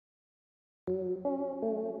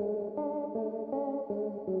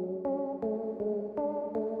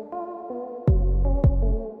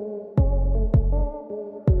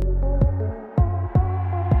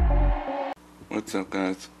What's up,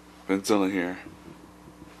 guys? Benzilla here.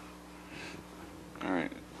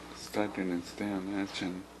 Alright, stuck in this damn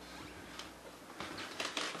mansion.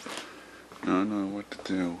 I don't know what to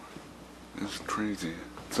do. It's crazy.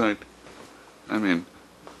 It's like, I've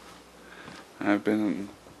been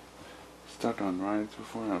stuck on rides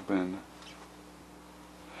before. I've been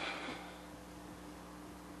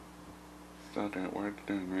stuck at work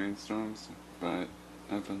during rainstorms, but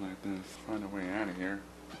nothing like this. Find a way out of here.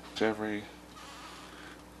 Every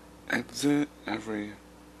exit, search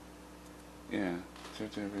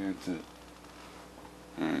every exit.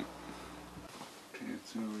 Alright. Okay, let's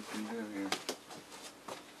see what we can do here.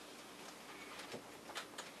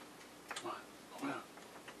 Come on, open up.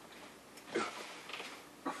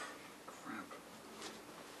 Crap.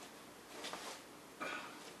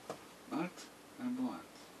 Locked and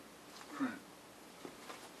blocked. Crap.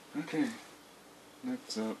 Okay.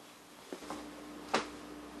 Next up.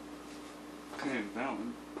 Okay, that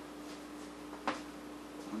one.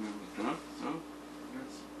 One that was dropped, so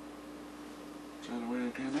let's try the way I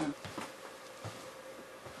came in.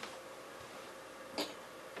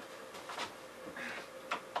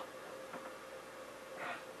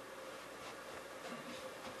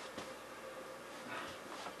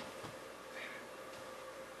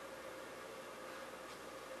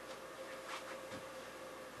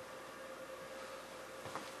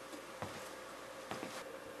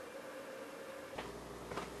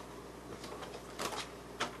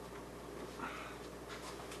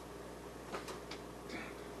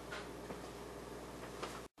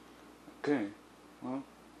 Okay, well,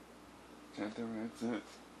 got the exit.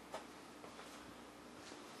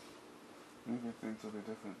 Maybe things will be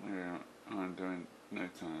different later on during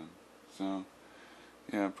nighttime. So,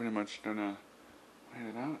 yeah, pretty much gonna wait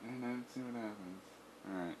it out and then see what happens.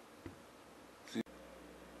 Alright. See.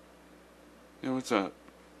 Yo, what's up?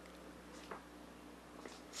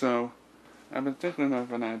 So, I've been thinking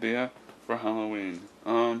of an idea for Halloween.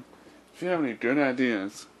 If you have any good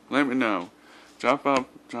ideas, let me know. Drop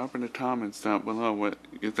in the comments down below what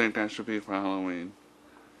you think I should be for Halloween.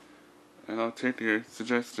 And I'll take your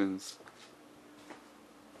suggestions.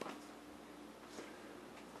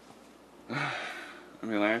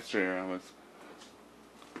 Last year I was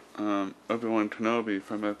Obi-Wan Kenobi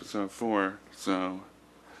from episode 4, so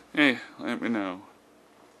hey, let me know.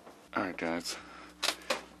 Alright guys,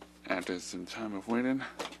 after some time of waiting,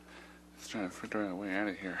 let's try to figure out a way out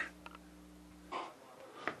of here.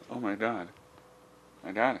 Oh my god.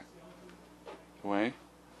 I got it. The way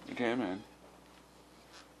I came in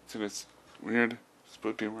to this weird,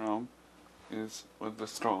 spooky realm is with the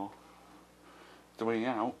skull. The way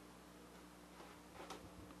out,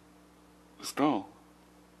 the skull.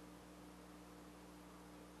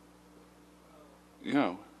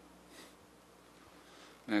 Yo.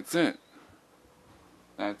 That's it.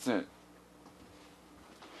 That's it.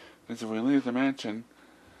 Because if we leave the mansion,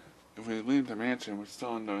 we're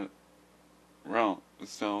still in the realm. We're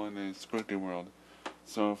still in the spooky world.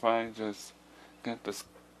 So if I just pick up the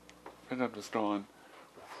skull and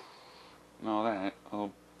all that,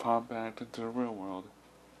 I'll pop back into the real world.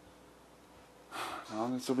 Now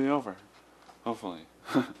this will be over. Hopefully.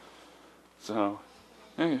 So,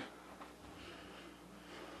 hey.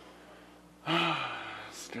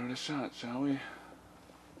 Let's give it a shot, shall we?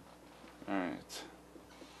 Alright.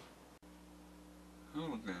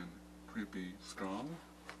 Hello again, creepy skull.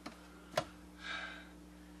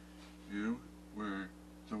 You were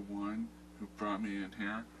the one who brought me in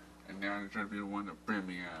here, and now you're gonna be the one to bring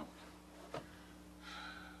me out.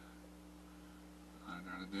 All I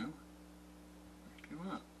gotta do, wake you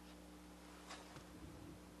up.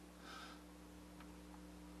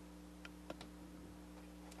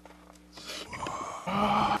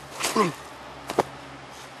 What?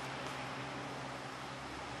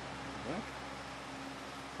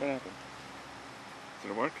 What happened?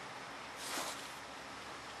 Did it work?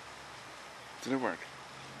 Did it work?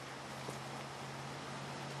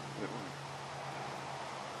 Did it work?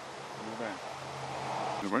 Am I back?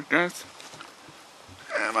 Did it work, guys?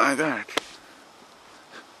 Am I back?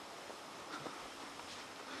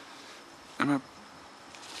 Am I...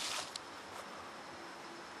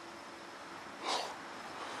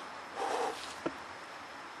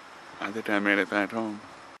 I think I made it back home.